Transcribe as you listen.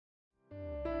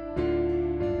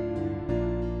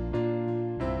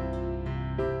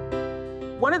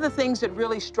One of the things that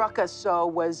really struck us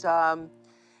was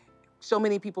so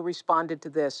many people responded to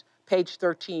this. Page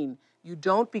 13, you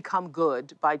don't become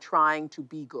good by trying to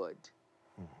be good,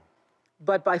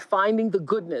 but by finding the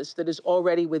goodness that is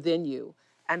already within you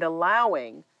and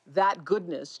allowing that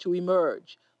goodness to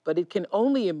emerge. But it can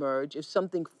only emerge if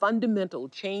something fundamental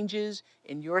changes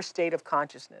in your state of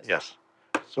consciousness. Yes.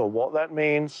 So what that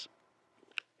means,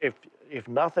 if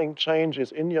nothing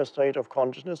changes in your state of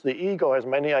consciousness, the ego has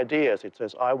many ideas. It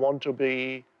says, I want to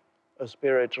be a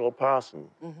spiritual person.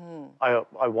 Mm-hmm.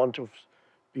 I want to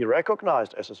be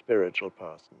recognized as a spiritual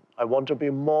person. I want to be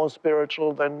more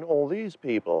spiritual than all these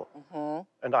people.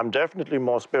 Mm-hmm. And I'm definitely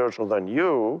more spiritual than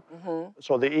you. Mm-hmm.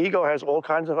 So the ego has all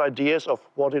kinds of ideas of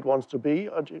what it wants to be.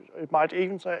 It might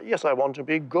even say, yes, I want to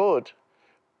be good,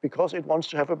 because it wants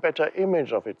to have a better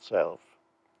image of itself.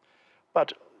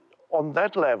 But on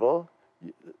that level,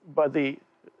 but the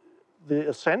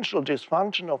essential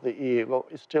dysfunction of the ego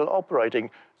is still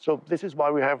operating. So this is why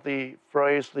we have the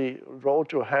phrase, the road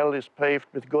to hell is paved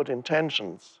with good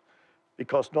intentions.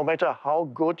 Because no matter how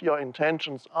good your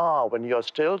intentions are, when you're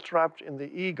still trapped in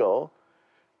the ego,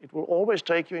 it will always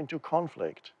take you into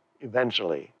conflict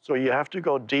eventually. So you have to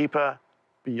go deeper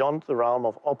beyond the realm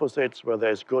of opposites where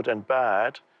there's good and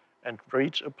bad and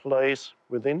reach a place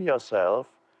within yourself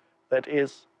that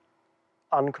is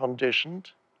unconditioned,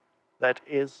 that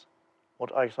is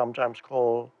what I sometimes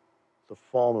call the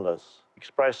formless,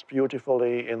 expressed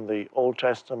beautifully in the Old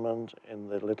Testament in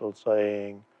the little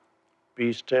saying,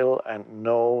 be still and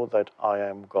know that I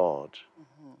am God.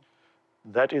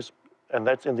 Mm-hmm.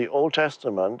 That's in the Old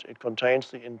Testament. It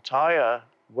contains the entire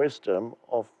wisdom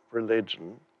of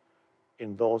religion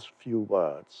in those few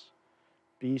words.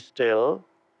 Be still,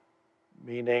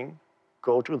 meaning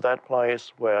go to that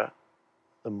place where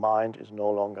the mind is no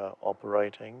longer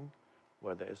operating,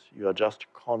 where you are just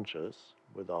conscious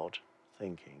without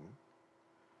thinking.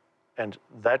 And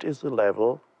that is the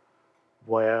level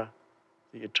where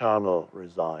the eternal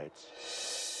resides.